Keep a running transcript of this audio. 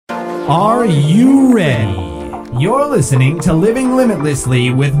Are you ready? You're listening to Living Limitlessly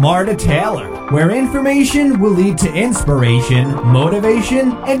with Marta Taylor, where information will lead to inspiration,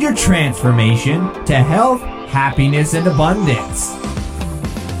 motivation, and your transformation to health, happiness, and abundance.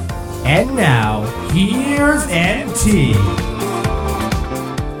 And now, here's MT.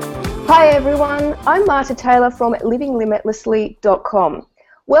 Hi everyone, I'm Marta Taylor from livinglimitlessly.com.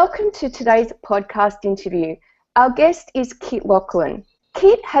 Welcome to today's podcast interview. Our guest is Kit Laughlin.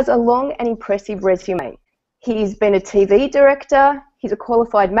 Kit has a long and impressive resume. He's been a TV director, he's a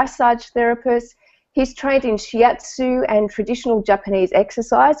qualified massage therapist, he's trained in shiatsu and traditional Japanese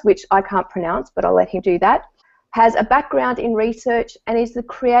exercise, which I can't pronounce, but I'll let him do that, has a background in research, and is the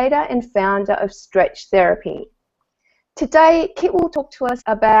creator and founder of Stretch Therapy. Today, Kit will talk to us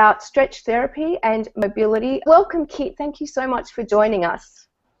about stretch therapy and mobility. Welcome, Kit. Thank you so much for joining us.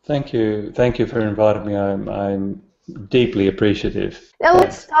 Thank you. Thank you for inviting me. I'm deeply appreciative. Now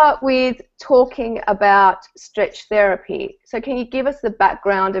let's start with talking about stretch therapy. So can you give us the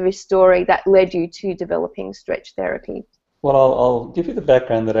background of your story that led you to developing stretch therapy? Well, I'll give you the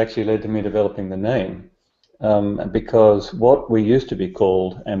background that actually led to me developing the name. Because what we used to be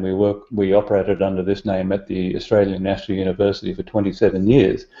called, and we operated under this name at the Australian National University for 27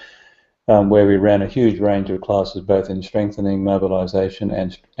 years, where we ran a huge range of classes both in strengthening, mobilisation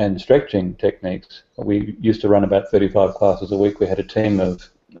and stretching techniques. We used to run about 35 classes a week. We had a team of,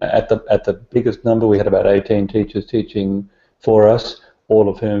 at the biggest number, we had about 18 teachers teaching for us, all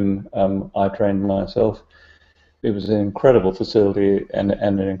of whom I trained myself. It was an incredible facility and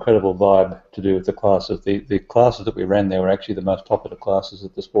an incredible vibe to do with the classes. The classes that we ran there were actually the most popular classes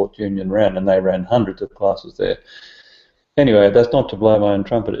that the sports union ran, and they ran hundreds of classes there. Anyway, that's not to blow my own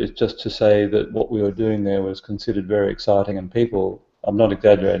trumpet. It's just to say that what we were doing there was considered very exciting, and people, I'm not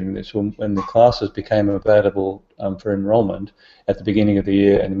exaggerating this, when the classes became available for enrolment at the beginning of the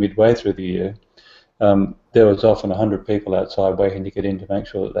year and midway through the year, there was often 100 people outside waiting to get in to make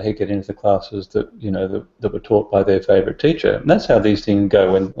sure that they could get into the classes that that were taught by their favourite teacher. And that's how these things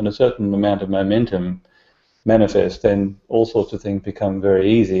go. When a certain amount of momentum manifests, then all sorts of things become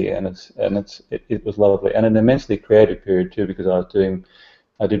very easy, and it was lovely and an immensely creative period too, because I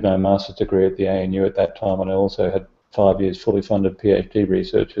did my master's degree at the ANU at that time, and I also had 5 years fully funded PhD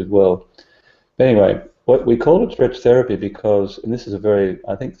research as well. But anyway, what we call it stretch therapy because, and this is how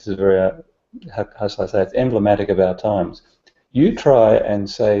shall I say, it's emblematic of our times. You try and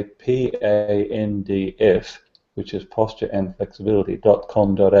say PANDF, which is posture and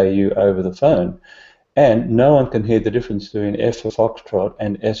flexibility.com.au over the phone, and no one can hear the difference between F for Foxtrot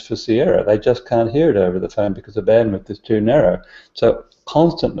and S for Sierra. They just can't hear it over the phone because the bandwidth is too narrow. So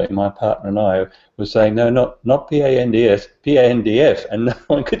constantly, my partner and I were saying, no, not PANDS, PANDF, and no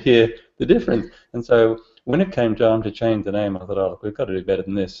one could hear the difference. And so when it came time to change the name, I thought, look, we've got to do better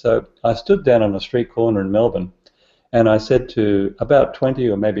than this. So I stood down on a street corner in Melbourne, and I said to about 20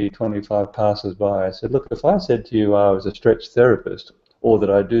 or maybe 25 passers-by, I said, look, if I said to you I was a stretch therapist or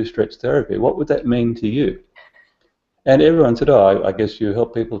that I do stretch therapy, what would that mean to you? And everyone said, I guess you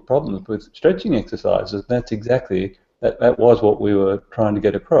help people's problems with stretching exercises. That's exactly, that was what we were trying to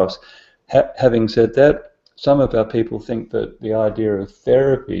get across. Having said that, some of our people think that the idea of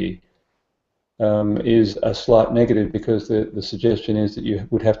therapy is a slight negative because the suggestion is that you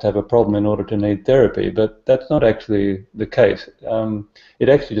would have to have a problem in order to need therapy, but that's not actually the case. It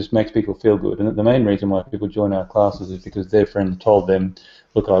actually just makes people feel good, and the main reason why people join our classes is because their friend told them,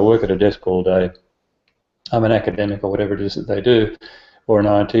 look, I work at a desk all day, I'm an academic or whatever it is that they do, or an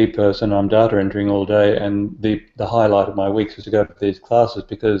IT person, I'm data entering all day, and the highlight of my weeks is to go to these classes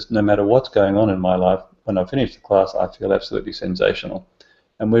because no matter what's going on in my life, when I finish the class, I feel absolutely sensational.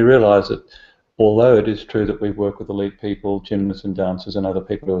 And we realise that although it is true that we work with elite people, gymnasts and dancers and other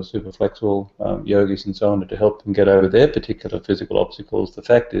people who are super flexible, yogis and so on, to help them get over their particular physical obstacles, the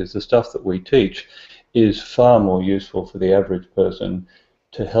fact is the stuff that we teach is far more useful for the average person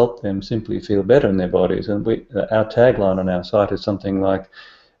to help them simply feel better in their bodies. And our tagline on our site is something like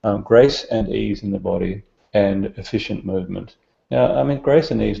grace and ease in the body and efficient movement. Now, I mean,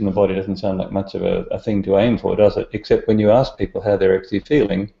 grace and ease in the body doesn't sound like much of a thing to aim for, does it? Except when you ask people how they're actually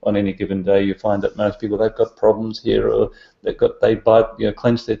feeling on any given day, you find that most people, they've got problems here, or they bite,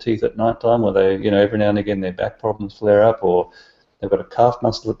 clench their teeth at night time, or they, every now and again their back problems flare up, or they've got a calf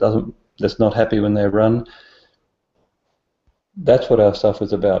muscle that's not happy when they run. That's what our stuff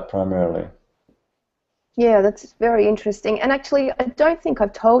is about primarily. Yeah, that's very interesting. And actually, I don't think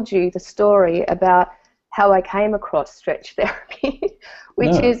I've told you the story about how I came across stretch therapy,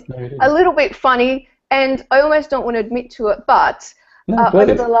 which is a little bit funny, and I almost don't want to admit to it, but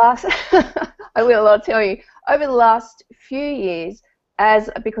over the last, I'll tell you, over the last few years,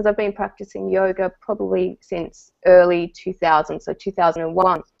 because I've been practicing yoga probably since early 2000, so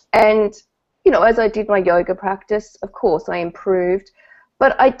 2001. And, you know, as I did my yoga practice, of course, I improved.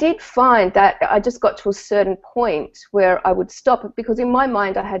 But I did find that I just got to a certain point where I would stop, because in my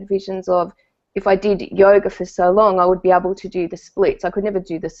mind I had visions of, if I did yoga for so long, I would be able to do the splits. I could never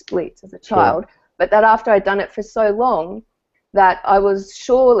do the splits as a child, but that after I'd done it for so long, that I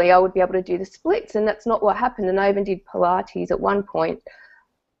would be able to do the splits, and that's not what happened. And I even did Pilates at one point.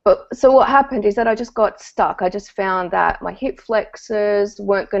 But so what happened is that I just got stuck. I just found that my hip flexors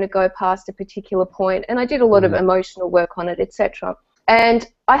weren't going to go past a particular point, and I did a lot of emotional work on it, etc. And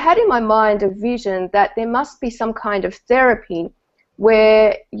I had in my mind a vision that there must be some kind of therapy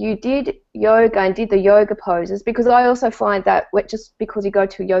where you did yoga and did the yoga poses, because I also find that just because you go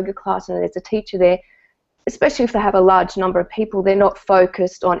to a yoga class and there's a teacher there, especially if they have a large number of people, they're not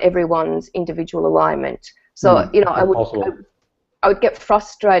focused on everyone's individual alignment. So, you know, I would get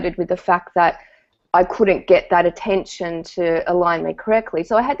frustrated with the fact that I couldn't get that attention to align me correctly.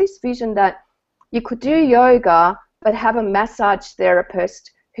 So I had this vision that you could do yoga but have a massage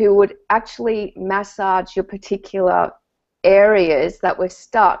therapist who would actually massage your particular areas that were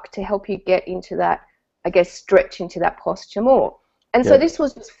stuck to help you get into that, I guess, stretch into that posture more. And so this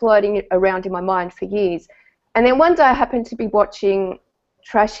was just floating around in my mind for years. And then one day I happened to be watching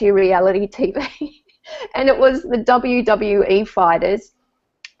trashy reality TV, and it was the WWE fighters,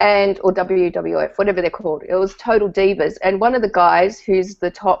 or WWF, whatever they're called. It was Total Divas. And one of the guys who's the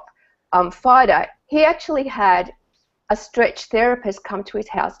top fighter, he actually had a stretch therapist come to his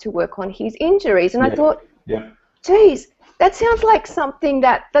house to work on his injuries. And I thought, geez, that sounds like something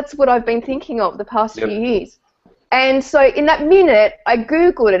that's what I've been thinking of the past few years. And so in that minute, I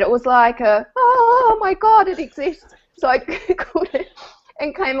Googled it. It was like, oh my God, it exists. So I Googled it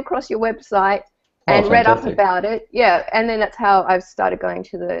and came across your website and read up about it. Yeah, and then that's how I've started going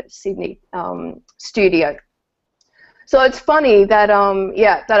to the Sydney studio. So it's funny that,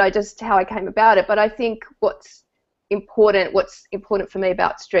 how I came about it. But I think what's important for me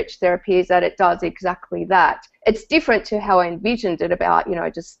about stretch therapy is that it does exactly that. It's different to how I envisioned it, about, you know,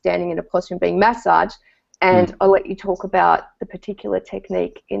 just standing in a posture and being massaged. And I'll let you talk about the particular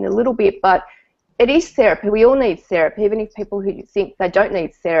technique in a little bit, but it is therapy. We all need therapy, even if people who think they don't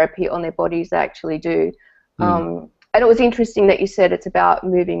need therapy on their bodies, they actually do. And it was interesting that you said it's about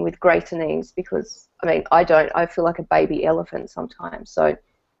moving with grace and ease, because, I mean, I feel like a baby elephant sometimes. So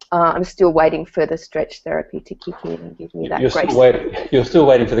I'm still waiting for the stretch therapy to kick in and give me that grace. You're still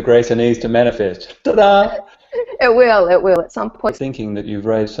waiting for the grace and ease to manifest. Ta-da! It will at some point. Thinking that you've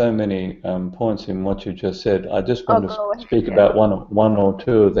raised so many points in what you just said, I just want to speak about one or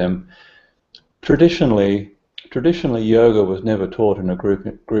two of them. Traditionally, yoga was never taught in a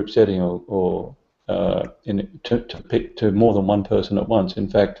group setting or to more than one person at once. In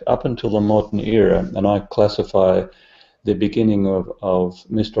fact, up until the modern era, and I classify the beginning of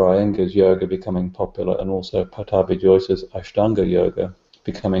Mr. Iyengar's yoga becoming popular, and also Pattabhi Jois's Ashtanga yoga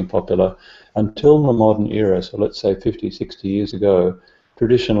becoming popular, until the modern era, so let's say 50, 60 years ago,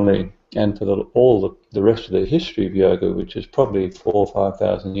 traditionally, and for all the rest of the history of yoga, which is probably 4,000 or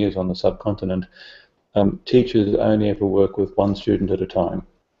 5,000 years on the subcontinent, teachers only ever work with one student at a time.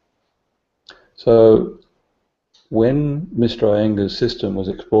 So when Mr. Iyengar's system was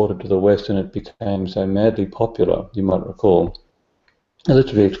exported to the West and it became so madly popular, you might recall,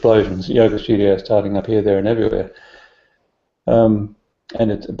 literally explosions, yoga studios starting up here, there and everywhere. And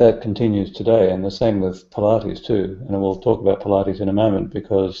that continues today, and the same with Pilates too. And we'll talk about Pilates in a moment,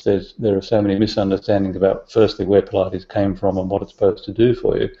 because there are so many misunderstandings about, firstly, where Pilates came from and what it's supposed to do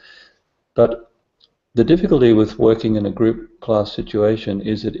for you. But the difficulty with working in a group class situation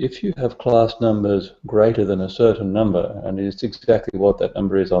is that if you have class numbers greater than a certain number, and it's exactly what that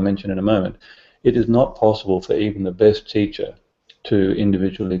number is, I'll mention in a moment, it is not possible for even the best teacher to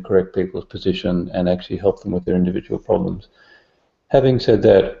individually correct people's position and actually help them with their individual problems. Having said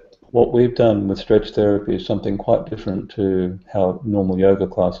that, what we've done with stretch therapy is something quite different to how normal yoga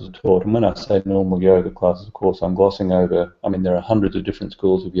classes are taught. And when I say normal yoga classes, of course, I'm glossing over, I mean, there are hundreds of different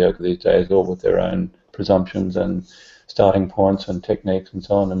schools of yoga these days, all with their own presumptions and starting points and techniques and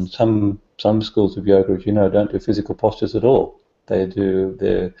so on. And some schools of yoga, as you know, don't do physical postures at all. They do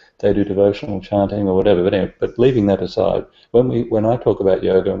devotional chanting or whatever. But anyway, but leaving that aside, when I talk about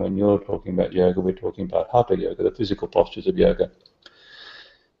yoga and when you're talking about yoga, we're talking about hatha yoga, the physical postures of yoga.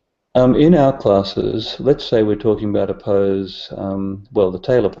 In our classes, let's say we're talking about a pose, the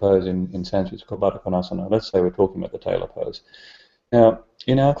tailor pose in Sanskrit is called Baddha Konasana. Let's say we're talking about the tailor pose. Now,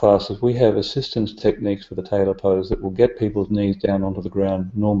 in our classes, we have assistance techniques for the Taylor pose that will get people's knees down onto the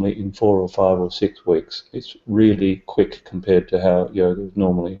ground normally in 4 or 5 or 6 weeks. It's really quick compared to how yoga is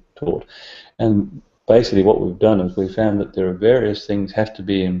normally taught. And basically what we've done is we've found that there are various things have to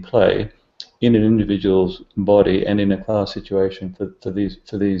be in play in an individual's body and in a class situation for these,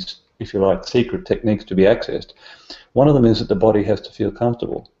 if you like, secret techniques to be accessed. One of them is that the body has to feel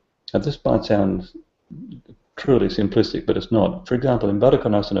comfortable. Now, this might sound truly simplistic, but it's not. For example, in Baddha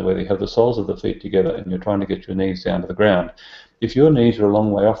Konasana, where you have the soles of the feet together and you're trying to get your knees down to the ground, if your knees are a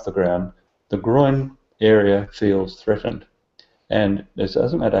long way off the ground, the groin area feels threatened. And it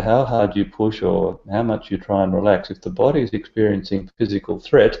doesn't matter how hard you push or how much you try and relax, if the body is experiencing physical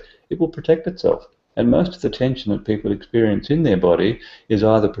threat, it will protect itself. And most of the tension that people experience in their body is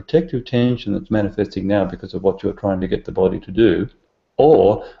either protective tension that's manifesting now because of what you're trying to get the body to do,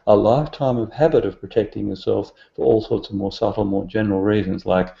 or a lifetime of habit of protecting yourself for all sorts of more subtle, more general reasons,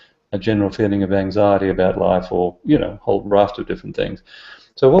 like a general feeling of anxiety about life, or, you know, a whole raft of different things.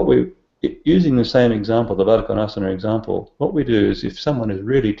 So what we, using the same example, the Baddha Konasana example, what we do is if someone is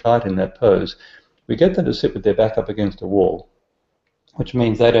really tight in that pose, we get them to sit with their back up against a wall, which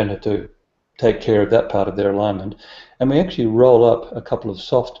means they don't have to take care of that part of their alignment. And we actually roll up a couple of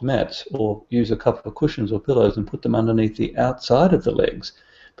soft mats or use a couple of cushions or pillows and put them underneath the outside of the legs,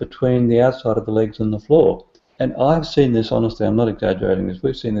 between the outside of the legs and the floor. And I've seen this, honestly, I'm not exaggerating this,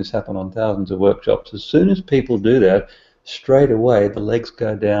 we've seen this happen on thousands of workshops. As soon as people do that, straight away the legs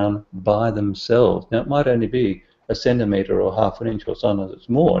go down by themselves. Now, it might only be a centimetre or half an inch, or sometimes it's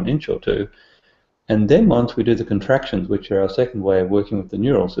more, an inch or two. And then once we do the contractions, which are our second way of working with the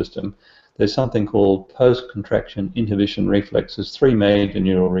neural system, there's something called post-contraction inhibition reflexes, 3 major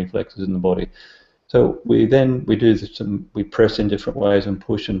neural reflexes in the body. So we do this, we press in different ways and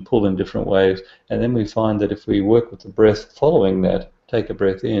push and pull in different ways, and then we find that if we work with the breath following that, take a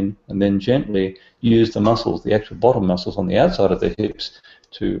breath in, and then gently use the muscles, the actual bottom muscles on the outside of the hips,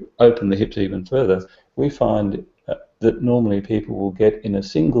 to open the hips even further, we find that normally people will get in a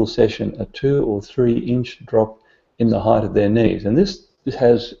single session a 2 or 3 inch drop in the height of their knees. And this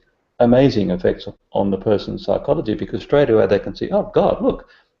has amazing effects on the person's psychology, because straight away they can see, oh God, look,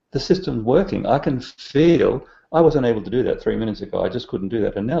 the system's working. I can feel, I wasn't able to do that 3 minutes ago, I just couldn't do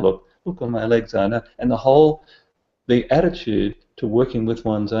that, and now look where my legs are now. And the attitude to working with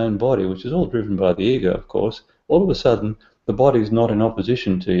one's own body, which is all driven by the ego, of course, all of a sudden the body's not in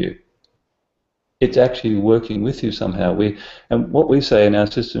opposition to you. It's actually working with you somehow. And what we say in our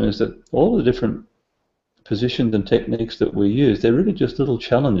system is that all the different positions and techniques that we use, they're really just little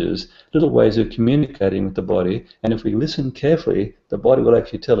challenges, little ways of communicating with the body, and if we listen carefully, the body will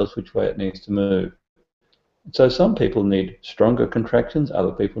actually tell us which way it needs to move. So some people need stronger contractions,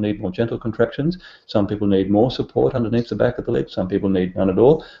 other people need more gentle contractions, some people need more support underneath the back of the legs, some people need none at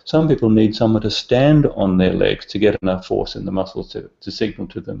all, some people need someone to stand on their legs to get enough force in the muscles to signal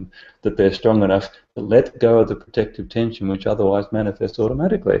to them that they're strong enough to let go of the protective tension which otherwise manifests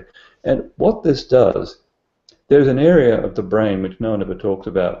automatically. And what this does, there's an area of the brain which no one ever talks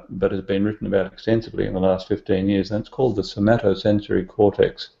about but has been written about extensively in the last 15 years, and it's called the somatosensory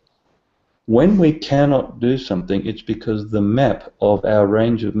cortex. When we cannot do something, it's because the map of our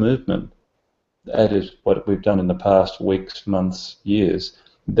range of movement, that is what we've done in the past weeks, months, years,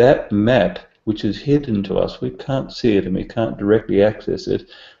 that map, which is hidden to us, we can't see it and we can't directly access it,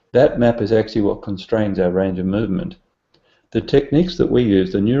 that map is actually what constrains our range of movement. The techniques that we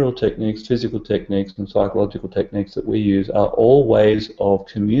use, the neural techniques, physical techniques, and psychological techniques that we use are all ways of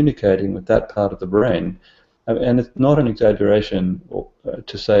communicating with that part of the brain. And it's not an exaggeration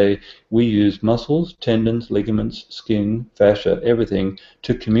to say we use muscles, tendons, ligaments, skin, fascia, everything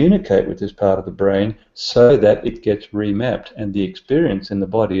to communicate with this part of the brain so that it gets remapped. And the experience in the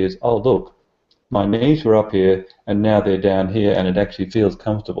body is, oh look, my knees were up here and now they're down here and it actually feels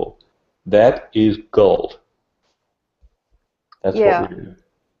comfortable. That is gold. That's what we do.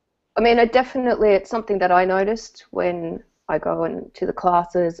 I mean, it's something that I noticed when I go into the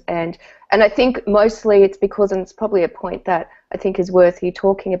classes, and I think mostly it's because, and it's probably a point that I think is worth you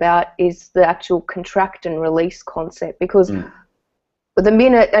talking about, is the actual contract and release concept, because the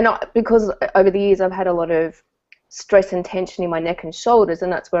minute, because over the years I've had a lot of stress and tension in my neck and shoulders,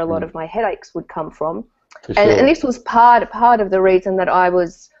 and that's where a lot of my headaches would come from. And this was part of the reason that I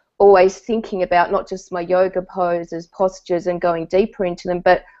was always thinking about not just my yoga poses, postures, and going deeper into them,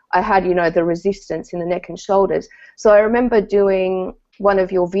 but I had, the resistance in the neck and shoulders. So I remember doing one of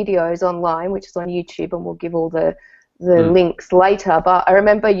your videos online, which is on YouTube, and we'll give all the links later. But I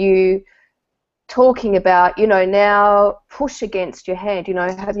remember you talking about, now push against your head,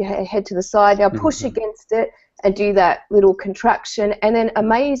 have your head to the side, now push against it and do that little contraction, and then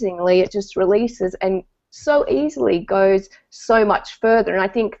amazingly it just releases and so easily goes so much further. And I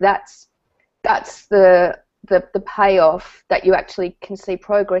think that's the payoff, that you actually can see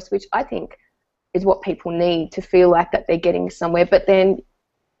progress, which I think is what people need to feel like that they're getting somewhere. But then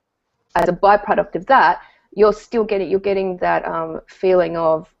as a byproduct of that, you're getting that feeling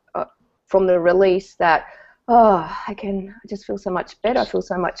of from the release that, I just feel so much better, I feel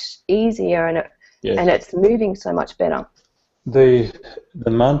so much easier, and it's moving so much better. The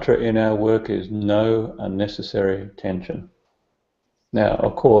mantra in our work is no unnecessary tension. Now,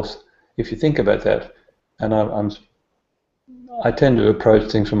 of course, if you think about that, and I tend to approach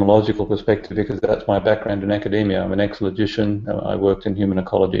things from a logical perspective because that's my background in academia. I'm an ex-logician. I worked in human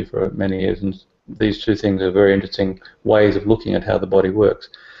ecology for many years, and these two things are very interesting ways of looking at how the body works.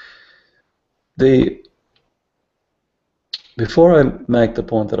 Before I make the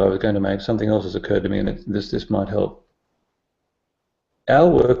point that I was going to make, something else has occurred to me, and this might help. Our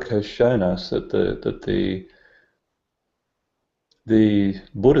work has shown us that the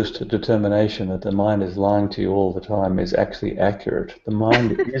Buddhist determination that the mind is lying to you all the time is actually accurate. The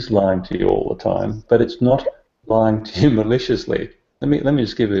mind is lying to you all the time, but it's not lying to you maliciously. Let me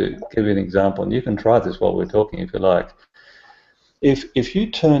just give you an example, and you can try this while we're talking if you like. If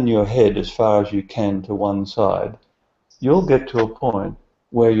you turn your head as far as you can to one side, you'll get to a point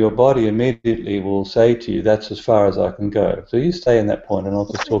where your body immediately will say to you, that's as far as I can go. So you stay in that point, and I'll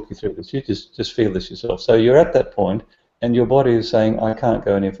just talk you through this. You just feel this yourself. So you're at that point, and your body is saying, I can't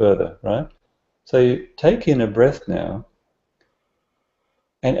go any further, right? So you take in a breath now,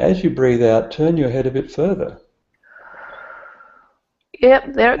 and as you breathe out, turn your head a bit further.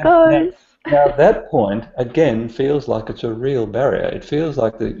 Yep, there it goes. Now that point, again, feels like it's a real barrier. It feels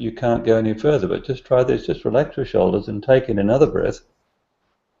like that you can't go any further, but just try this. Just relax your shoulders and take in another breath.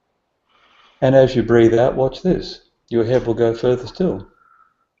 And as you breathe out, watch this. Your head will go further still.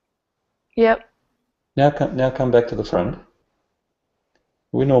 Yep. Now come back to the front.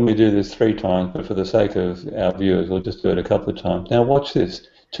 We normally do this 3 times, but for the sake of our viewers, we'll just do it a couple of times. Now watch this.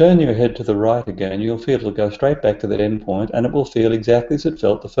 Turn your head to the right again. You'll feel it'll go straight back to that end point, and it will feel exactly as it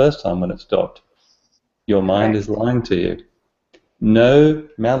felt the first time when it stopped. Your mind is lying to you. No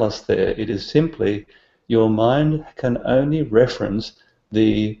malice there. It is simply your mind can only reference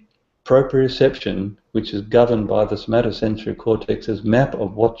the proprioception, which is governed by the somatosensory cortex's map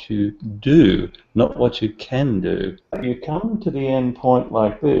of what you do, not what you can do. You come to the end point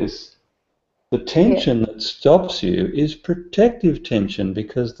like this, the tension that stops you is protective tension,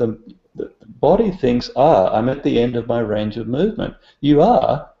 because the body thinks, I'm at the end of my range of movement. You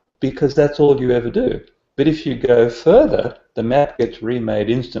are, because that's all you ever do. But if you go further, the map gets remade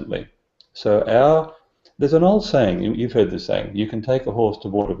instantly. So there's an old saying, you've heard this saying, you can take a horse to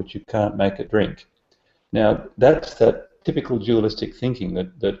water, but you can't make it drink. Now, that's that typical dualistic thinking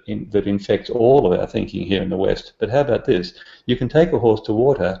that infects all of our thinking here in the West. But how about this? You can take a horse to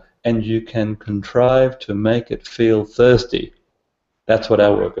water, and you can contrive to make it feel thirsty. That's what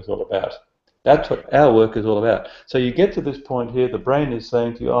our work is all about. That's what our work is all about. So you get to this point here, the brain is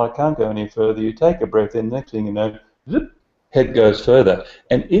saying to you, I can't go any further. You take a breath in, next thing you know, zip, head goes further.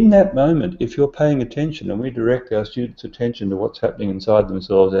 And in that moment, if you're paying attention, and we direct our students' attention to what's happening inside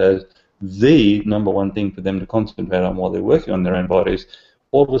themselves as the number one thing for them to concentrate on while they're working on their own bodies,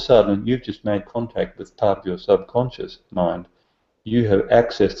 all of a sudden you've just made contact with part of your subconscious mind. You have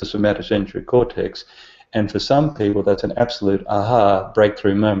access to somatosensory cortex, and for some people that's an absolute aha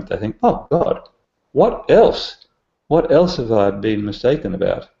breakthrough moment. They think, oh God, what else? What else have I been mistaken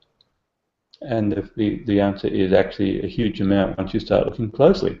about? And the answer is actually a huge amount once you start looking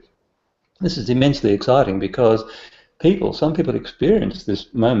closely. This is immensely exciting because some people experience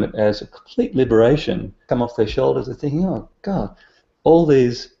this moment as a complete liberation, come off their shoulders. They're thinking, oh God, all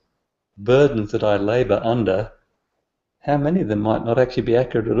these burdens that I labor under, how many of them might not actually be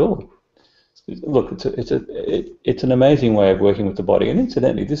accurate at all? Look, it's an amazing way of working with the body, and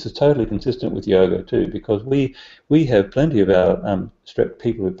incidentally, this is totally consistent with yoga too, because we have plenty of our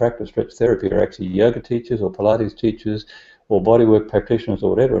people who practice stretch therapy are actually yoga teachers or Pilates teachers or bodywork practitioners or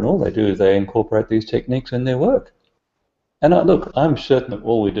whatever, and all they do is they incorporate these techniques in their work. And I'm certain that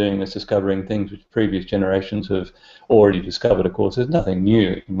all we're doing is discovering things which previous generations have already discovered. Of course, there's nothing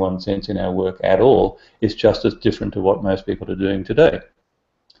new in one sense in our work at all. It's just as different to what most people are doing today.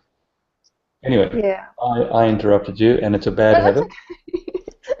 Anyway, I interrupted you, and it's a bad habit.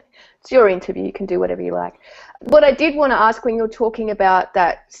 It's your interview. You can do whatever you like. What I did want to ask, when you're talking about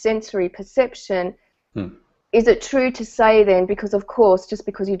that sensory perception, is it true to say then, because of course, just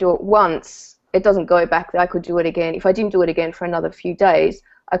because you do it once, it doesn't go back, that I could do it again. If I didn't do it again for another few days,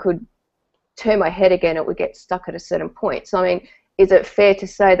 I could turn my head again, it would get stuck at a certain point. So, I mean, is it fair to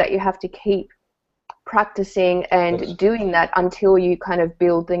say that you have to keep practicing and doing that until you kind of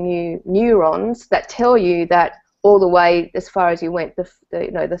build the new neurons that tell you that all the way as far as you went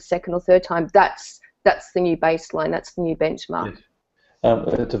the second or third time, that's the new baseline, that's the new benchmark? Yes.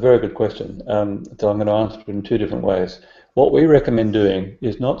 It's a very good question. So I'm going to answer it in two different ways. What we recommend doing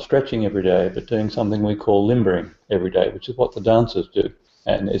is not stretching every day, but doing something we call limbering every day, which is what the dancers do.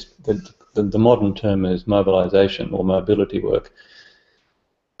 And it's the modern term is mobilization or mobility work.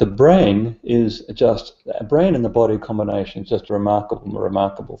 The brain is just, a brain and the body combination is just a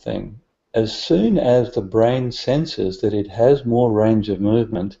remarkable thing. As soon as the brain senses that it has more range of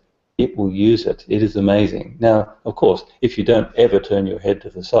movement, it will use it. It is amazing. Now, of course, if you don't ever turn your head to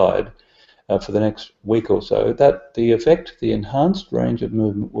the side for the next week or so, that the enhanced range of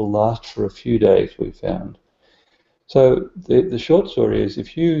movement will last for a few days, we've found. So the short story is,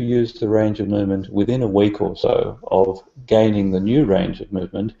 if you use the range of movement within a week or so of gaining the new range of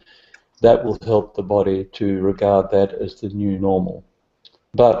movement, that will help the body to regard that as the new normal.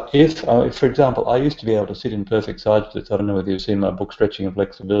 But if, for example, I used to be able to sit in perfect side splits. I don't know whether you've seen my book, Stretching and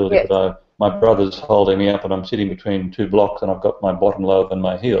Flexibility, Yes. but my brother's holding me up and I'm sitting between two blocks and I've got my bottom lower than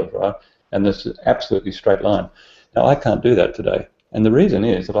my heels, right? And this is absolutely straight line. Now, I can't do that today. And the reason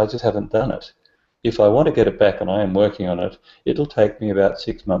is that I just haven't done it. If I want to get it back, and I am working on it, it'll take me about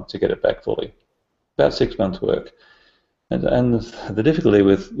 6 months to get it back fully. About 6 months' work. And the difficulty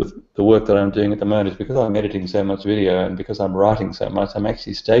with the work that I'm doing at the moment is because I'm editing so much video and because I'm writing so much, I'm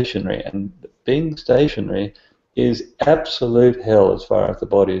actually stationary. And being stationary is absolute hell as far as the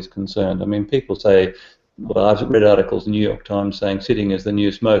body is concerned. I mean, people say, well, I've read articles in the New York Times saying sitting is the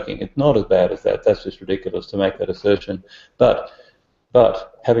new smoking. It's not as bad as that. That's just ridiculous to make that assertion. But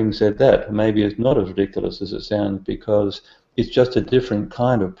having said that, maybe it's not as ridiculous as it sounds, because it's just a different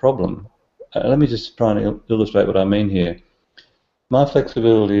kind of problem. Let me just try and illustrate what I mean here. My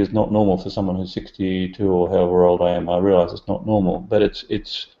flexibility is not normal for someone who's 62 or however old I am. I realize it's not normal, but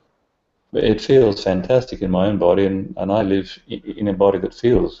it feels fantastic in my own body, and I live in a body that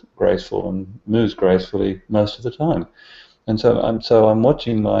feels graceful and moves gracefully most of the time. And so I'm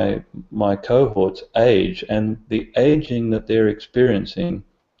watching my cohorts age, and the aging that they're experiencing,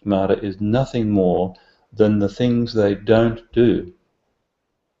 Marta, is nothing more than the things they don't do.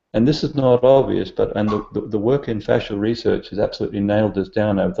 And this is not obvious, but the work in fascial research has absolutely nailed this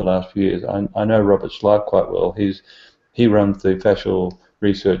down over the last few years. I know Robert Schleip quite well. He runs the fascial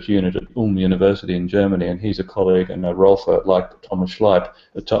research unit at University in Germany, and he's a colleague and a rolfer like Thomas Schleip,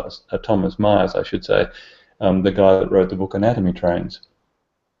 Thomas Myers, I should say, the guy that wrote the book Anatomy Trains.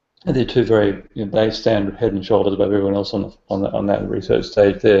 And they're two very, they stand head and shoulders above everyone else on that research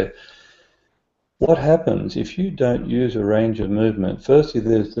stage there. What happens if you don't use a range of movement? Firstly,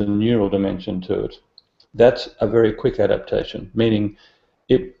 there's the neural dimension to it. That's a very quick adaptation, meaning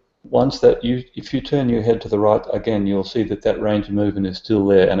if you turn your head to the right again, you'll see that range of movement is still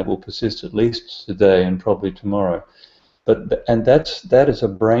there, and it will persist at least today and probably tomorrow. That is a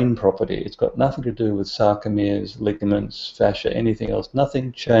brain property. It's got nothing to do with sarcomeres, ligaments, fascia, anything else.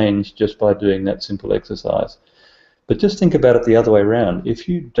 Nothing changed just by doing that simple exercise. But just think about it the other way around. If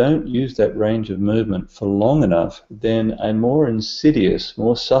you don't use that range of movement for long enough, then a more insidious,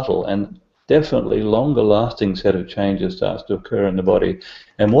 more subtle, and definitely longer-lasting set of changes starts to occur in the body.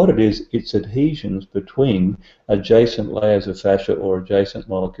 And what it is, it's adhesions between adjacent layers of fascia or adjacent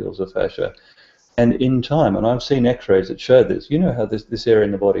molecules of fascia. And in time, and I've seen x-rays that show this, you know how this area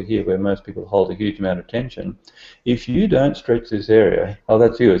in the body here where most people hold a huge amount of tension, if you don't stretch this area,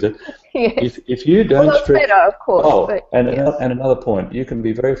 that's you, is it? Yes. If you don't that's stretch... better, of course. And another point, you can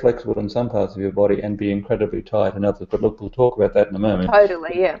be very flexible in some parts of your body and be incredibly tight in others, but look, we'll talk about that in a moment.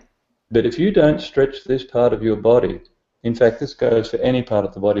 Totally, yeah. But if you don't stretch this part of your body, in fact, this goes for any part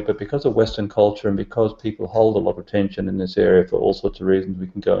of the body, but because of Western culture and because people hold a lot of tension in this area for all sorts of reasons we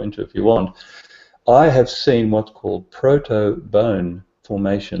can go into if you want, I have seen what's called proto-bone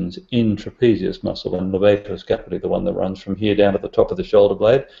formations in trapezius muscle and levatoscapulae, the one that runs from here down to the top of the shoulder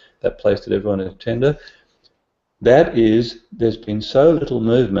blade, that place that everyone is tender. That is, there's been so little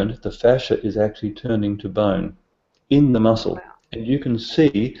movement, the fascia is actually turning to bone in the muscle. Wow. And you can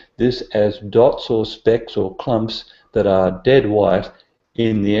see this as dots or specks or clumps that are dead white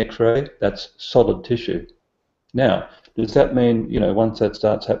in the x-ray. That's solid tissue. Now, does that mean, once that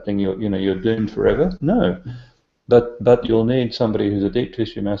starts happening, you're doomed forever? No. But you'll need somebody who's a deep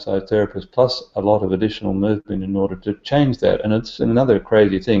tissue massage therapist plus a lot of additional movement in order to change that. And it's another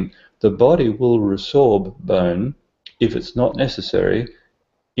crazy thing. The body will resorb bone if it's not necessary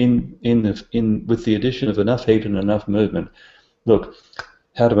with the addition of enough heat and enough movement. Look,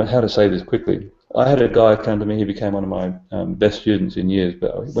 how to say this quickly. I had a guy come to me. He became one of my best students in years.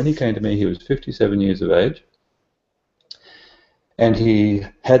 But when he came to me, he was 57 years of age, and he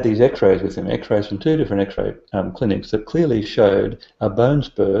had these X-rays with him. X-rays from 2 different X-ray clinics that clearly showed a bone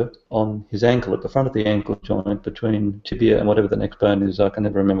spur on his ankle, at the front of the ankle joint between tibia and whatever the next bone is. I can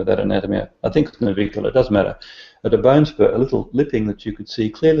never remember that anatomy. I think it's navicular. It doesn't matter. But a bone spur, a little lipping that you could see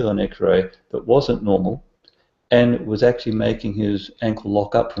clearly on X-ray that wasn't normal, and was actually making his ankle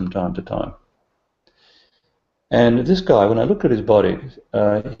lock up from time to time. And this guy, when I looked at his body,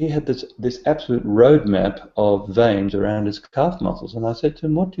 he had this absolute roadmap of veins around his calf muscles. And I said to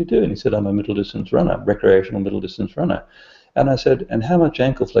him, "What do you do?" And he said, "I'm a middle distance runner, recreational middle distance runner." And I said, "And how much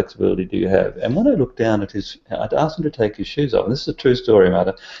ankle flexibility do you have?" And when I looked down at I'd asked him to take his shoes off. And this is a true story,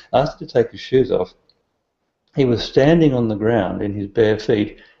 Marta. I asked him to take his shoes off. He was standing on the ground in his bare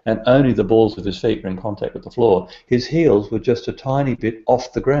feet, and only the balls of his feet were in contact with the floor. His heels were just a tiny bit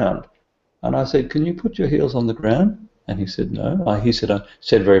off the ground. And I said, "Can you put your heels on the ground?" And he said, "No." I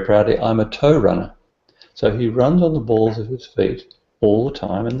said very proudly, "I'm a toe runner." So he runs on the balls of his feet all the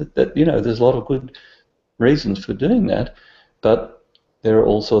time, and there's a lot of good reasons for doing that, but there are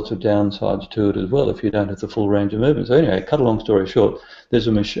all sorts of downsides to it as well if you don't have the full range of movement. So anyway, cut a long story short, there's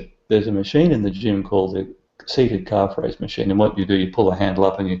a machine in the gym called the seated calf raise machine, and what you do, you pull the handle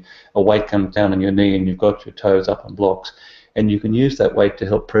up and a weight comes down on your knee and you've got your toes up on blocks, and you can use that weight to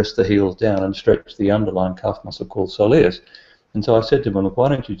help press the heels down and stretch the underlying calf muscle called soleus. And so I said to him, "Look, why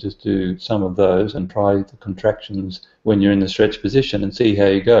don't you just do some of those and try the contractions when you're in the stretch position and see how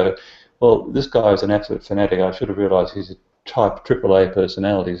you go." Well, this guy is an absolute fanatic. I should have realised he's a type AAA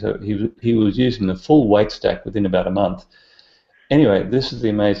personality, so he was using the full weight stack within about a month. Anyway, this is the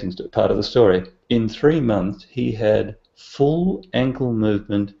amazing part of the story. In 3 months, he had full ankle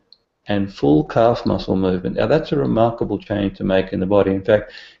movement and full calf muscle movement. Now, that's a remarkable change to make in the body. In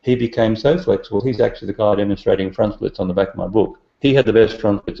fact, he became so flexible, he's actually the guy demonstrating front splits on the back of my book. He had the best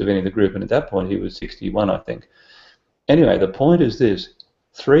front splits of any of the group, and at that point, he was 61, I think. Anyway, the point is this.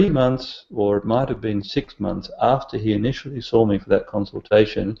 3 months, or it might have been 6 months, after he initially saw me for that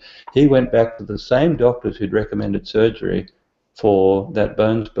consultation, he went back to the same doctors who'd recommended surgery for that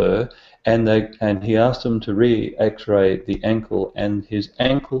bone spur, and he asked them to re-X-ray the ankle, and his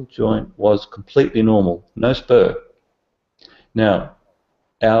ankle joint was completely normal, no spur. Now,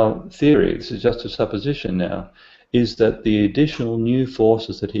 our theory, this is just a supposition now, is that the additional new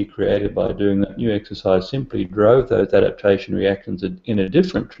forces that he created by doing that new exercise simply drove those adaptation reactions in a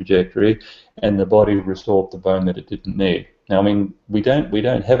different trajectory, and the body restored the bone that it didn't need. Now, I mean, we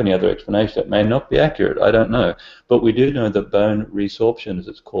don't have any other explanation. It may not be accurate, I don't know, but we do know that bone resorption, as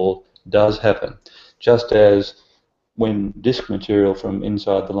it's called, does happen. Just as when disc material from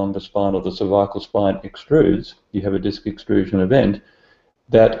inside the lumbar spine or the cervical spine extrudes, you have a disc extrusion event,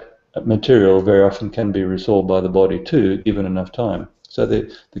 that material very often can be resorbed by the body too, given enough time. So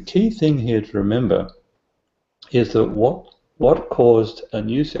the key thing here to remember is that what caused a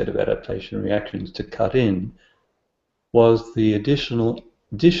new set of adaptation reactions to cut in was the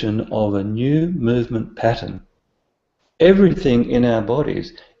addition of a new movement pattern. Everything in our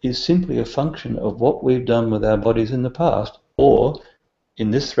bodies is simply a function of what we've done with our bodies in the past, or,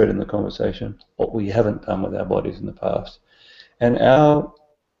 in this thread in the conversation, what we haven't done with our bodies in the past. And our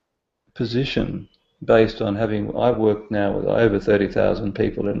position, based on I've worked now with over 30,000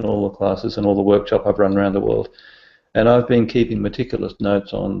 people in all the classes and all the workshop I've run around the world, and I've been keeping meticulous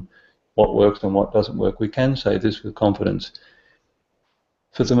notes on what works and what doesn't work. We can say this with confidence.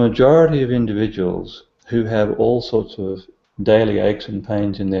 For the majority of individuals who have all sorts of daily aches and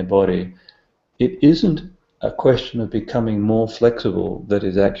pains in their body, it isn't a question of becoming more flexible that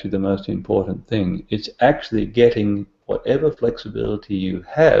is actually the most important thing. It's actually getting whatever flexibility you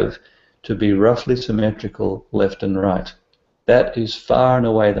have to be roughly symmetrical left and right. That is far and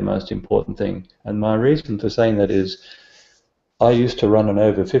away the most important thing. And my reason for saying that is I used to run an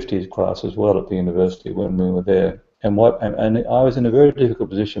over 50s class as well at the university when we were there. And I was in a very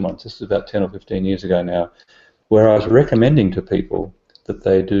difficult position once, this is about 10 or 15 years ago now, where I was recommending to people that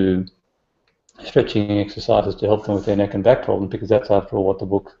they do stretching exercises to help them with their neck and back problems, because that's after all what the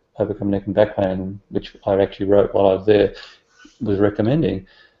book Overcome Neck and Back Pain, which I actually wrote while I was there, was recommending.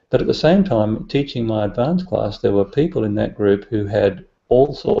 But at the same time, teaching my advanced class, there were people in that group who had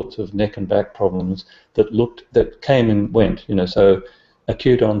all sorts of neck and back problems that came and went. So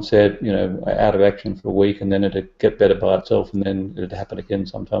acute onset, out of action for a week, and then it'd get better by itself, and then it'd happen again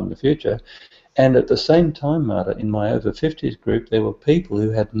sometime in the future. And at the same time, Marta, in my over 50s group, there were people who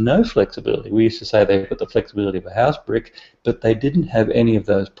had no flexibility. We used to say they've got the flexibility of a house brick, but they didn't have any of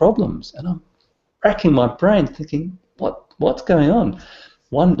those problems. And I'm racking my brain thinking, what's going on?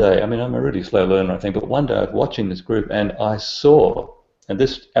 One day, I mean, I'm a really slow learner, I think, but one day I was watching this group and I saw, and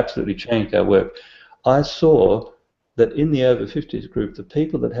this absolutely changed our work, I saw that in the over 50s group, the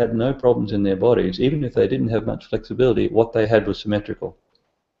people that had no problems in their bodies, even if they didn't have much flexibility, what they had was symmetrical.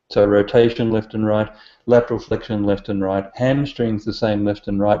 So rotation left and right, lateral flexion left and right, hamstrings the same left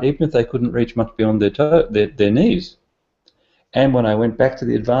and right, even if they couldn't reach much beyond their knees. And when I went back to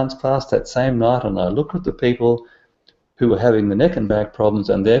the advanced class that same night and I looked at the people who were having the neck and back problems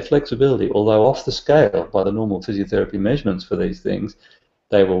and their flexibility, although off the scale by the normal physiotherapy measurements for these things,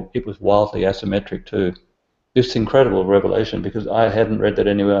 it was wildly asymmetric too. This incredible revelation, because I hadn't read that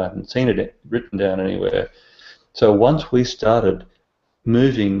anywhere, I hadn't seen it written down anywhere. So once we started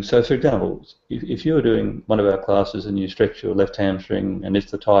moving, so for example, if you were doing one of our classes and you stretch your left hamstring and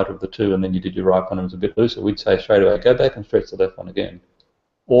it's the tighter of the two and then you did your right one and it was a bit looser, we'd say straight away, go back and stretch the left one again.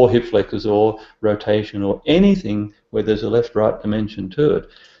 Or hip flexors or rotation or anything where there's a left-right dimension to it.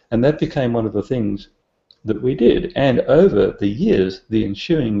 And that became one of the things that we did. And over the years, the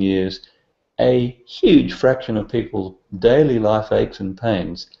ensuing years, a huge fraction of people's daily life aches and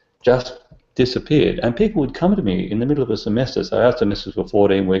pains just disappeared. And people would come to me in the middle of a semester. So our semesters were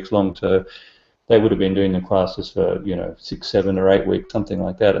 14 weeks long, so they would have been doing the classes for 6, 7 or 8 weeks, something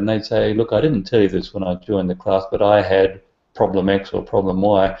like that. And they'd say, look, I didn't tell you this when I joined the class, but I had problem X or problem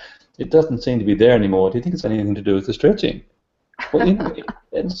Y. It doesn't seem to be there anymore. Do you think it's anything to do with the stretching? Well,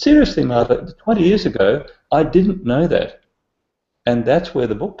 and seriously, Marta, 20 years ago, I didn't know that. And that's where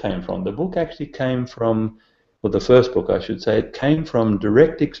the book came from. The book actually came from, well, the first book, I should say, it came from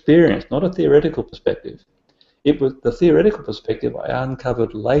direct experience, not a theoretical perspective. It was the theoretical perspective I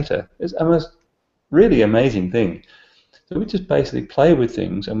uncovered later. It's a most really amazing thing. So we just basically play with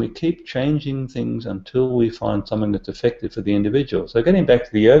things and we keep changing things until we find something that's effective for the individual. So getting back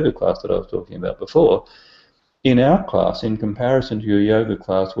to the yoga class that I was talking about before, in our class, in comparison to your yoga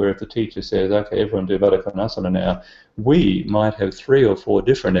class, where if the teacher says, okay, everyone do Baddha Konasana now, we might have 3 or 4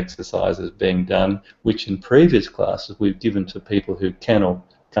 different exercises being done, which in previous classes we've given to people who can or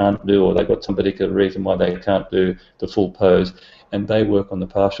can't do, or they've got some particular reason why they can't do the full pose, and they work on the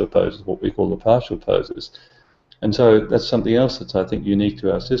partial poses, what we call the partial poses. And so that's something else that's, I think, unique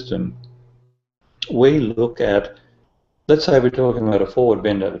to our system. We look at, let's say we're talking about a forward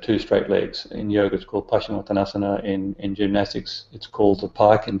bend over 2 straight legs. In yoga, it's called Paschimottanasana. In gymnastics, it's called the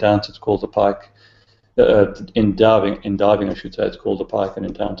pike. In dance, it's called the pike. In diving, I should say, it's called the pike. And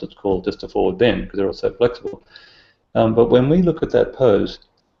in dance, it's called just a forward bend because they're all so flexible. But when we look at that pose,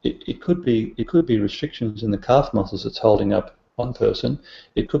 it could be restrictions in the calf muscles that's holding up one person.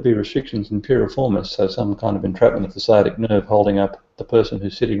 It could be restrictions in piriformis, so some kind of entrapment of the sciatic nerve holding up the person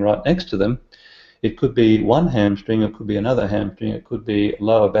who's sitting right next to them. It could be one hamstring, it could be another hamstring, it could be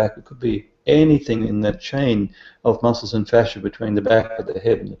lower back, it could be anything in that chain of muscles and fascia between the back of the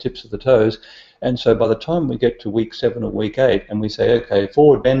head and the tips of the toes. And so by the time we get to week 7 or week 8 and we say, okay,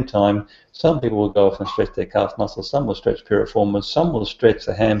 forward bend time, some people will go off and stretch their calf muscles, some will stretch piriformis, some will stretch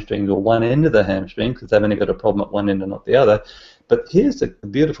the hamstrings or one end of the hamstring because they've only got a problem at one end and not the other. But here's the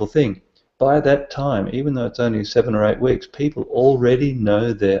beautiful thing. By that time, even though it's only 7 or 8 weeks, people already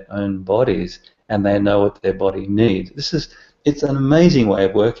know their own bodies and they know what their body needs. It's an amazing way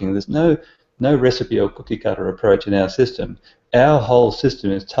of working. There's no recipe or cookie cutter approach in our system. Our whole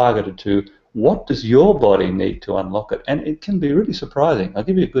system is targeted to what does your body need to unlock it, and it can be really surprising. I'll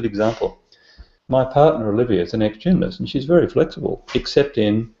give you a good example. My partner Olivia is an ex-gymnast and she's very flexible, except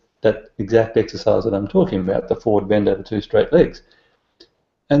in that exact exercise that I'm talking about, the forward bend over 2 straight legs.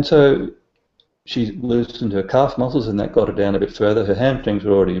 And so she loosened her calf muscles and that got her down a bit further. Her hamstrings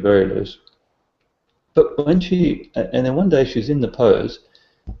were already very loose. But and then one day she's in the pose,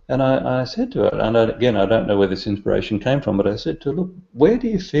 and I said to her, and again, I don't know where this inspiration came from, but I said to her, look, where do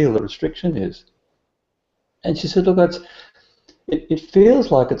you feel the restriction is? And she said, look, it feels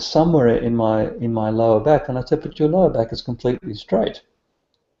like it's somewhere in my lower back. And I said, but your lower back is completely straight.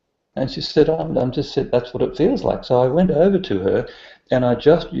 And she said, I'm just said, that's what it feels like. So I went over to her, and I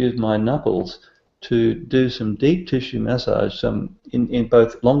just used my knuckles to do some deep tissue massage, some in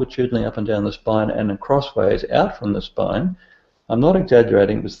both longitudinally up and down the spine and crossways out from the spine. I'm not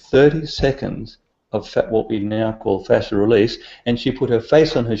exaggerating, it was 30 seconds of what we now call fascia release, and she put her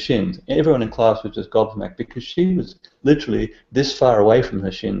face on her shins. Everyone in class was just gobsmacked because she was literally this far away from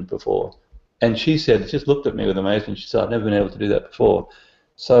her shins before. And she said, just looked at me with amazement, she said, I've never been able to do that before.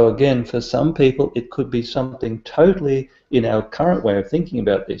 So again, for some people, it could be something totally, in our current way of thinking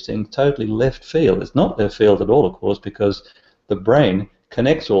about these things, totally left field. It's not left field at all, of course, because the brain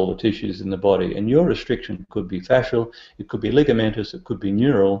connects all the tissues in the body, and your restriction could be fascial, it could be ligamentous, it could be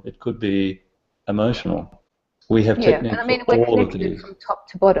neural, it could be emotional. We have techniques and I mean, for we're all of connected these. from top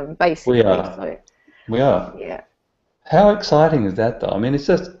to bottom, basically. We are. So, We are. yeah. How exciting is that, though? I mean, it's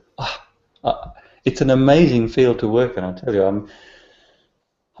just, it's an amazing field to work in, I tell you.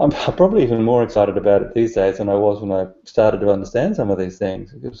 I'm probably even more excited about it these days than I was when I started to understand some of these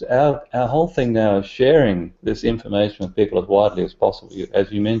things. Because our whole thing now is sharing this information with people as widely as possible.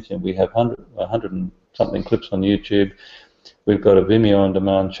 As you mentioned, we have 100 and something clips on YouTube. We've got a Vimeo on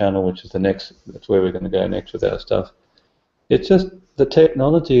demand channel, which is that's where we're going to go next with our stuff. It's just the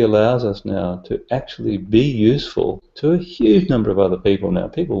technology allows us now to actually be useful to a huge number of other people now,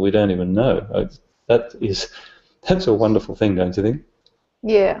 people we don't even know. That's a wonderful thing, don't you think?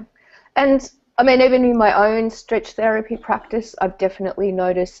 Yeah. And I mean, even in my own stretch therapy practice, I've definitely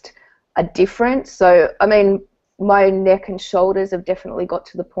noticed a difference. So, I mean, my neck and shoulders have definitely got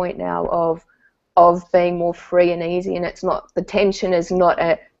to the point now of being more free and easy, and the tension is not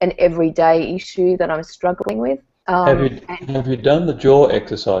an everyday issue that I'm struggling with. Have you done the jaw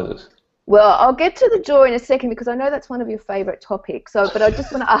exercises? Well, I'll get to the jaw in a second because I know that's one of your favourite topics. But I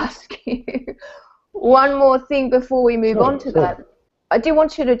just want to ask you one more thing before we move on to that. I do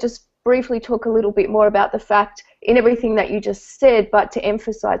want you to just briefly talk a little bit more about the fact in everything that you just said, but to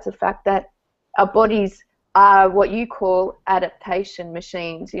emphasize the fact that our bodies are what you call adaptation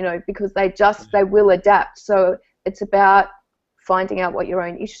machines, because they will adapt. So it's about finding out what your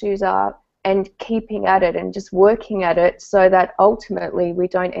own issues are and keeping at it and just working at it so that ultimately we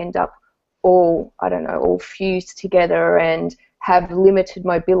don't end up all fused together and have limited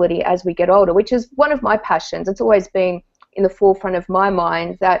mobility as we get older, which is one of my passions. It's always been in the forefront of my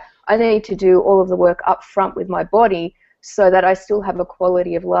mind that I need to do all of the work up front with my body so that I still have a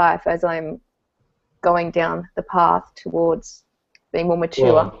quality of life as I'm going down the path towards being more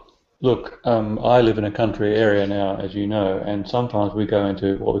mature. Well, look, I live in a country area now, as you know, and sometimes we go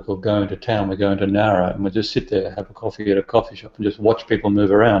into what we call go into town. We go into Nara, and we just sit there, have a coffee at a coffee shop, and just watch people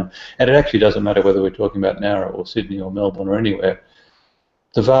move around. And it actually doesn't matter whether we're talking about Nara or Sydney or Melbourne or anywhere.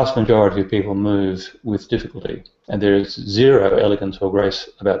 The vast majority of people move with difficulty, and there is zero elegance or grace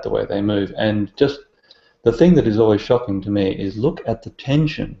about the way they move. And just the thing that is always shocking to me is look at the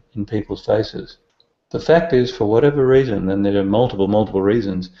tension in people's faces. The fact is, for whatever reason, and there are multiple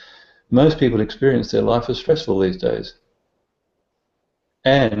reasons, most people experience their life as stressful these days.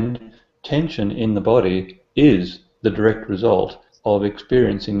 And tension in the body is the direct result of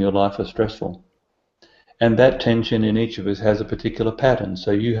experiencing your life as stressful. And that tension in each of us has a particular pattern.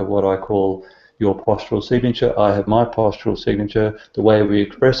 So you have what I call your postural signature, I have my postural signature. The way we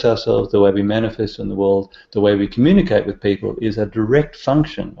express ourselves, the way we manifest in the world, the way we communicate with people is a direct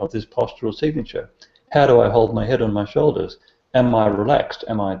function of this postural signature. How do I hold my head on my shoulders? Am I relaxed?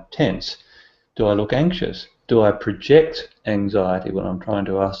 Am I tense? Do I look anxious? Do I project anxiety when I'm trying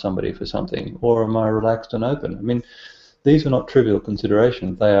to ask somebody for something? Or am I relaxed and open? I mean, these are not trivial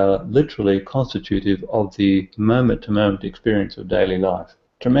considerations. They are literally constitutive of the moment-to-moment experience of daily life.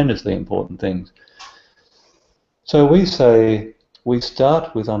 Tremendously important things. So we say we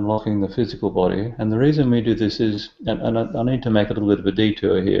start with unlocking the physical body, and the reason we do this is, and I need to make a little bit of a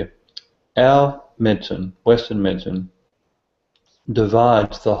detour here, our medicine, Western medicine,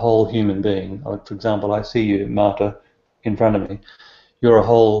 divides the whole human being. Like, for example, I see you, Marta, in front of me. You're a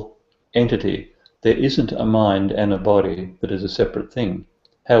whole entity. There isn't a mind and a body that is a separate thing.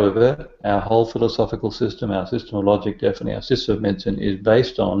 However, our whole philosophical system, our system of logic, definitely our system of medicine, is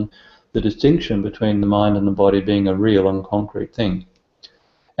based on the distinction between the mind and the body being a real and concrete thing.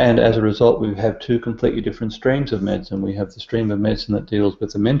 And as a result, we have two completely different streams of medicine. We have the stream of medicine that deals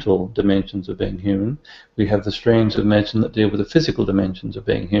with the mental dimensions of being human. We have the streams of medicine that deal with the physical dimensions of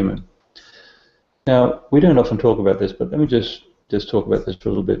being human. Now, we don't often talk about this, but let me just talk about this for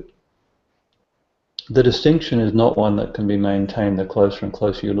a little bit. The distinction is not one that can be maintained the closer and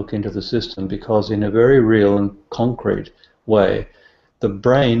closer you look into the system, because in a very real and concrete way, the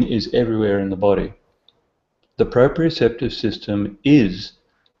brain is everywhere in the body. The proprioceptive system is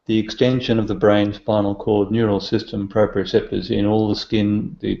the extension of the brain, spinal cord, neural system, proprioceptors in all the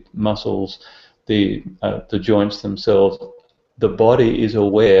skin, the muscles, the joints themselves. The body is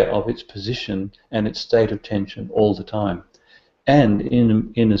aware of its position and its state of tension all the time. And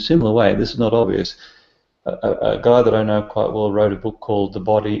in a similar way, this is not obvious, a guy that I know quite well wrote a book called The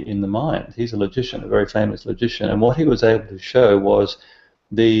Body in the Mind. He's a logician, a very famous logician, and what he was able to show was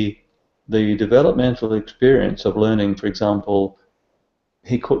the developmental experience of learning, for example,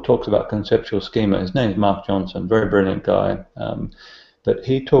 talks about conceptual schema. His name's Mark Johnson, very brilliant guy. But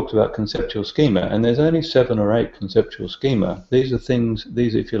he talks about conceptual schema, and there's only 7 or 8 conceptual schema. These are things,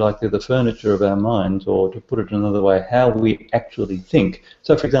 if you like, they're the furniture of our minds, or to put it another way, how we actually think.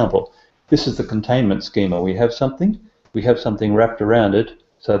 So, for example, this is the containment schema. We have something wrapped around it,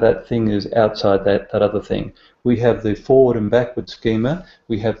 so that thing is outside that other thing. We have the forward and backward schema,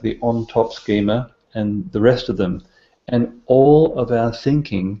 we have the on-top schema, and the rest of them. And all of our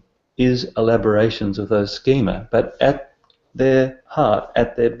thinking is elaborations of those schema, but at their heart,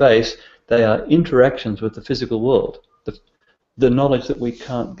 at their base, they are interactions with the physical world. The knowledge that we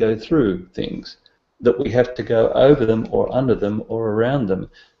can't go through things, that we have to go over them or under them or around them.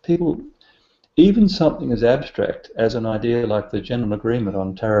 People, even something as abstract as an idea like the general agreement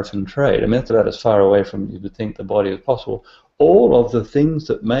on tariff and trade, I mean, that's about as far away from you would think the body as possible. All of the things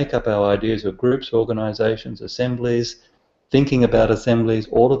that make up our ideas of groups, organizations, assemblies, thinking about assemblies,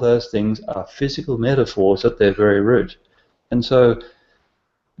 all of those things are physical metaphors at their very root. And so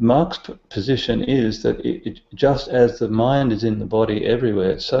Mark's position is that just as the mind is in the body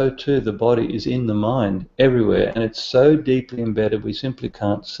everywhere, so too the body is in the mind everywhere, and it's so deeply embedded we simply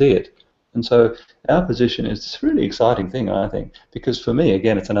can't see it. And so our position is this really exciting thing, I think, because for me,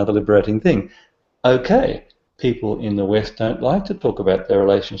 again, it's another liberating thing. Okay, people in the West don't like to talk about their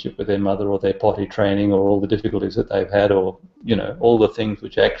relationship with their mother or their potty training or all the difficulties that they've had, or, you know, all the things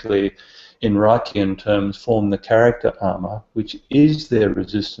which actually in Reichian terms form the character armor, which is their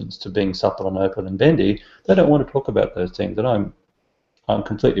resistance to being supple and open and bendy. They don't want to talk about those things, and I'm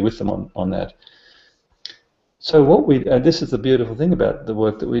completely with them on that. So what this is the beautiful thing about the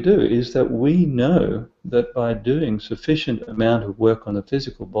work that we do, is that we know that by doing sufficient amount of work on the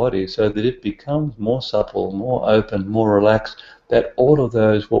physical body so that it becomes more supple, more open, more relaxed, that all of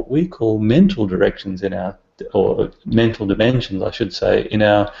those, what we call mental directions in our, or mental dimensions, I should say, in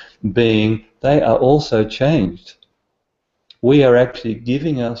our being, they are also changed. We are actually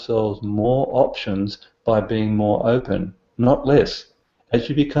giving ourselves more options by being more open, not less. As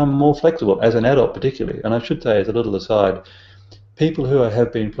you become more flexible, as an adult particularly, and I should say as a little aside, people who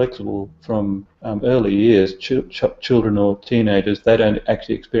have been flexible from early years, children or teenagers, they don't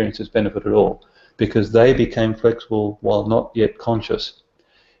actually experience this benefit at all, because they became flexible while not yet conscious.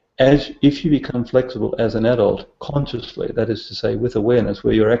 If you become flexible as an adult consciously, that is to say with awareness,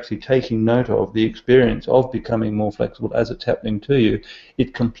 where you're actually taking note of the experience of becoming more flexible as it's happening to you,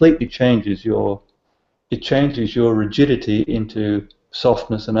 it completely changes your rigidity into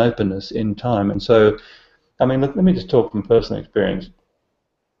softness and openness in time. And so, I mean, look, let me just talk from personal experience.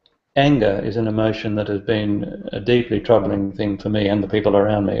 Anger is an emotion that has been a deeply troubling thing for me and the people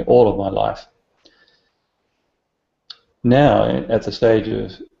around me all of my life. Now, at the stage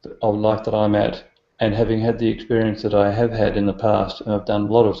of life that I'm at, and having had the experience that I have had in the past, and I've done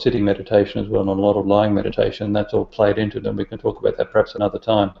a lot of sitting meditation as well, and a lot of lying meditation, and that's all played into it, and we can talk about that perhaps another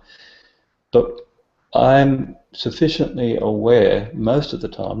time. But I'm sufficiently aware most of the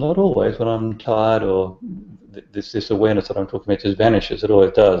time, not always, when I'm tired or this awareness that I'm talking about just vanishes. It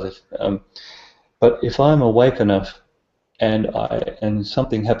always does. But if I'm awake enough and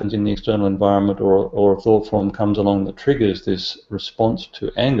something happens in the external environment, or a thought form comes along that triggers this response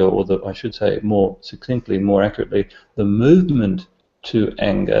to anger, or I should say more succinctly, more accurately, the movement to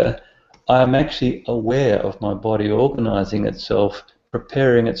anger, I'm actually aware of my body organizing itself,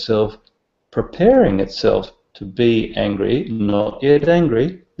 preparing itself to be angry, not yet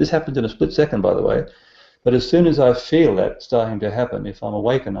angry. This happens in a split second, by the way. But as soon as I feel that starting to happen, if I'm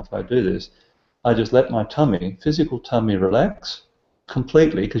awake enough, I do this. I just let my tummy, physical tummy, relax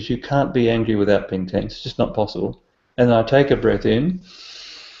completely, because you can't be angry without being tense. It's just not possible. And then I take a breath in,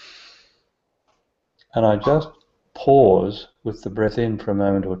 and I just pause with the breath in for a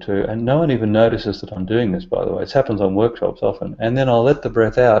moment or two, and no one even notices that I'm doing this, by the way. It happens on workshops often. And then I'll let the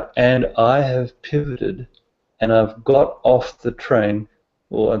breath out, and I have pivoted, and I've got off the train.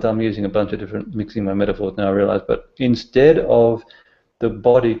 Well, I'm using a bunch of different, mixing my metaphors now, I realize, but instead of the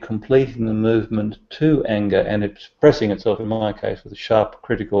body completing the movement to anger and expressing itself, in my case, with a sharp,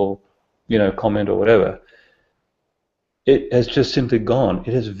 critical, comment or whatever, it has just simply gone.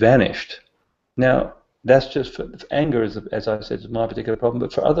 It has vanished. Now, that's just for anger, as I said, is my particular problem.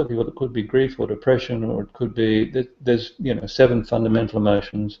 But for other people, it could be grief or depression, or it could be there's 7 fundamental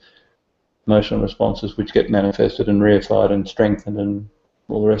emotional responses which get manifested and reified and strengthened and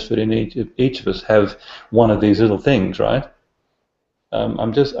all the rest of it. In each of us have one of these little things, right?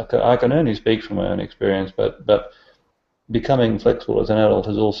 I can only speak from my own experience, but becoming flexible as an adult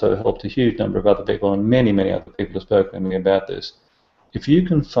has also helped a huge number of other people, and many, many other people have spoken to me about this. If you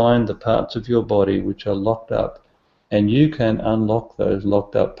can find the parts of your body which are locked up and you can unlock those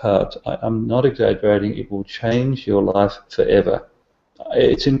locked up parts. I'm not exaggerating. It will change your life forever.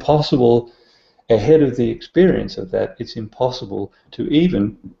 It's impossible, ahead of the experience of that, it's impossible to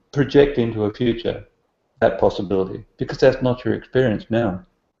even project into a future that possibility, because that's not your experience now.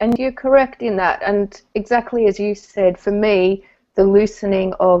 And you're correct in that. And exactly as you said, for me, the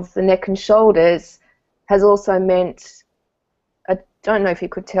loosening of the neck and shoulders has also meant, I don't know if you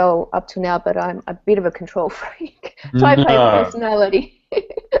could tell up to now, but I'm a bit of a control freak, type A personality.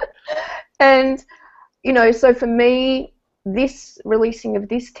 And, you know, so for me, this releasing of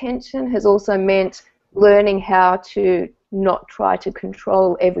this tension has also meant learning how to not try to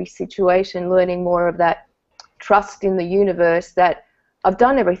control every situation, learning more of that trust in the universe that I've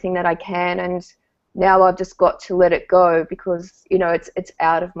done everything that I can, and now I've just got to let it go because, you know, it's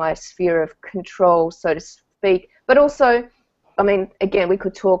out of my sphere of control, so to speak. But also, I mean, again, we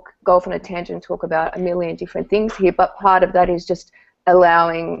could go off on a tangent, talk about a million different things here, but part of that is just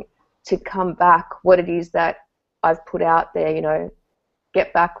allowing to come back what it is that I've put out there, you know,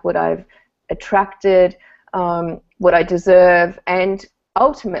 get back what I've attracted, what I deserve, and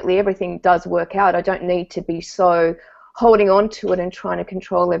ultimately everything does work out. I don't need to be so holding on to it and trying to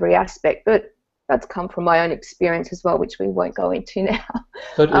control every aspect, but that's come from my own experience as well, which we won't go into now.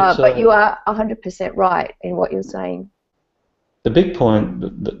 But you are 100% right in what you're saying. The big point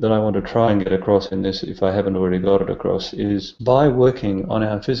that I want to try and get across in this, if I haven't already got it across, is by working on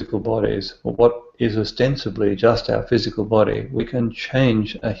our physical bodies, or what is ostensibly just our physical body, we can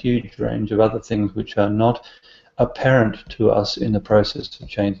change a huge range of other things which are not apparent to us in the process of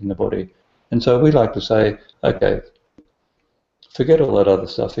changing the body. And so we like to say, okay, forget all that other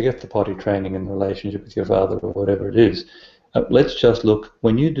stuff, forget the potty training and the relationship with your father or whatever it is. Let's just look,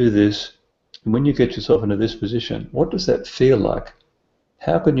 when you do this, when you get yourself into this position, what does that feel like?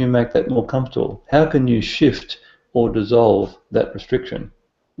 How can you make that more comfortable? How can you shift or dissolve that restriction?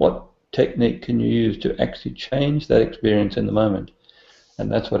 What technique can you use to actually change that experience in the moment?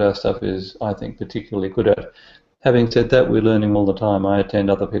 And that's what our stuff is, I think, particularly good at. Having said that, we're learning all the time. I attend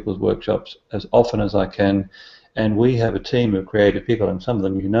other people's workshops as often as I can, and we have a team of creative people, and some of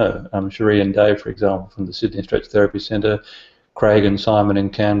them you know. Cherie and Dave, for example, from the Sydney Stretch Therapy Centre, Craig and Simon in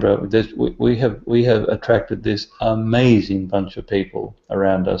Canberra. We have attracted this amazing bunch of people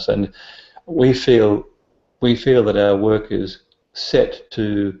around us, and we feel that our work is set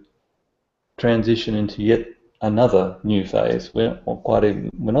to transition into yet another new phase. We're not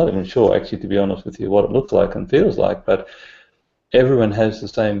even sure, actually, to be honest with you, what it looks like and feels like, but everyone has the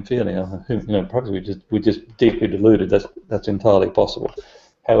same feeling. You know, probably we're just deeply deluded. That's entirely possible.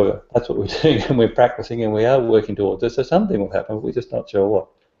 However, that's what we're doing, and we're practicing, and we are working towards it. So something will happen, but we're just not sure what.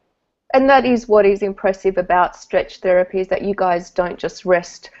 And that is what is impressive about stretch therapy, is that you guys don't just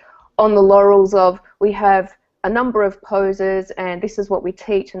rest on the laurels of, we have a number of poses and this is what we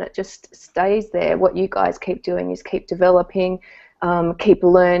teach, and it just stays there. What you guys keep doing is keep developing, keep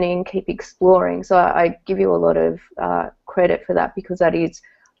learning, keep exploring. So I give you a lot of credit for that, because that is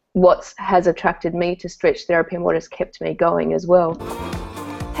what has attracted me to stretch therapy and what has kept me going as well.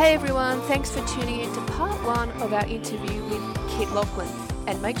 Hey everyone, thanks for tuning in to part 1 of our interview with Kit Laughlin,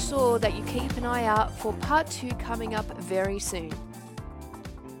 and make sure that you keep an eye out for part 2 coming up very soon.